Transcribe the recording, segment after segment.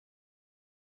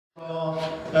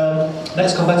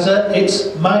Next competitor,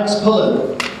 it's Max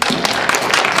Pullen.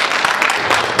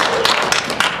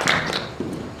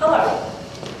 Hello.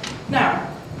 Now,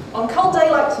 on a cold day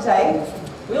like today,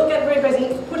 we all get very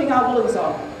busy putting our woolens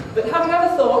on. But have you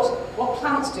ever thought what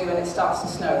plants do when it starts to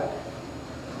snow?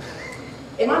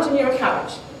 Imagine you're a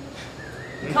cabbage.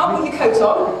 You can't put your coat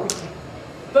on,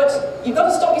 but you've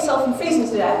got to stop yourself from freezing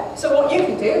to death, so what you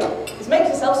can do is make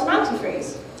yourself some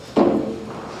antifreeze.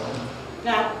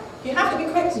 Now, you have to be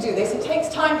quick to do this. It takes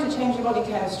time to change your body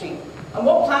chemistry. And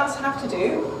what plants have to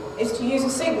do is to use a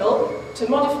signal to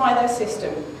modify their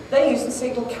system. They use the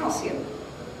signal calcium.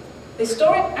 They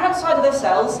store it outside of their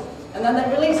cells, and then they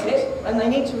release it when they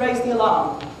need to raise the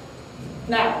alarm.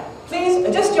 Now, please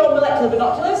adjust your molecular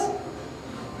binoculars.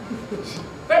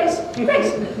 Great,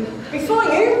 great. Before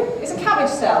you is a cabbage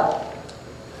cell.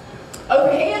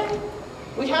 Over here,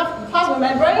 we have the plasma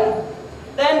membrane,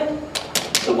 then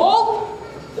the wall,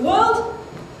 the world.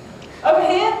 Over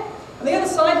here, on the other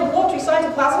side, the watery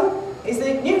cytoplasm, is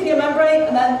the nuclear membrane,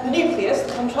 and then the nucleus,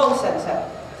 the control centre.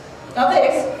 Now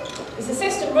this is a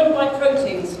system run by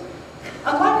proteins.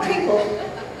 And like people,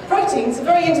 proteins are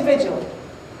very individual.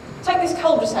 Take this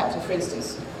cold receptor, for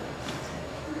instance.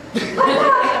 When it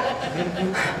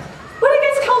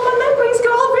gets cold, my membranes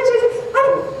go all rigid,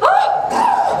 and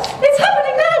oh, it's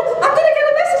happening now! I'm going to get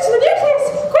a message to the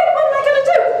nucleus! Quick, what am I going to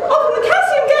do? Open the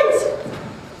calcium gates!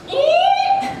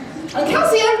 And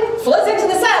calcium floods into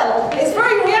the cell. It's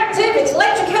very reactive, it's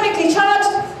electrochemically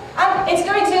charged, and it's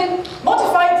going to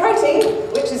modify a protein,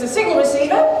 which is a signal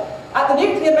receiver, at the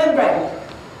nuclear membrane,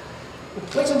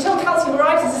 which until calcium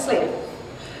arrives is asleep.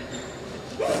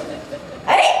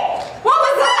 Hey? What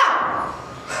was that?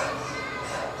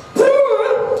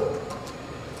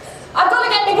 I've got to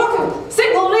get me book of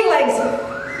signal relays.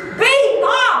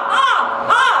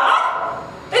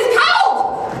 It's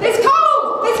cold! It's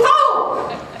cold! It's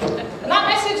cold! And that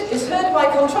message is heard by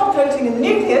a control protein in the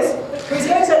nucleus, who's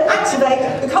going to activate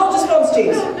the cold response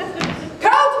genes.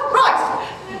 Cold? Right.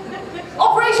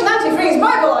 Operation Antifreeze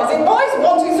mobilising, boys.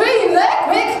 1, 2, 3, you there?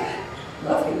 Quick.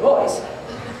 Lovely boys.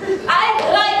 I'm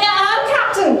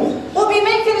Captain. We'll be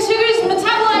making the sugars and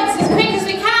metabolites as quick as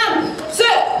we can.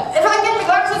 Sir, if I get the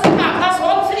glasses and cap, that's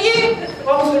one for you,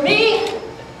 one for me,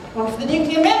 one for the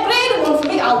nuclear membrane, and one for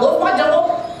me. I love my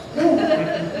double.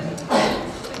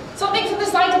 Something for the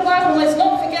cytoplasm. Let's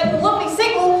not forget the lovely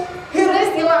signal who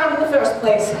raised the alarm in the first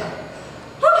place.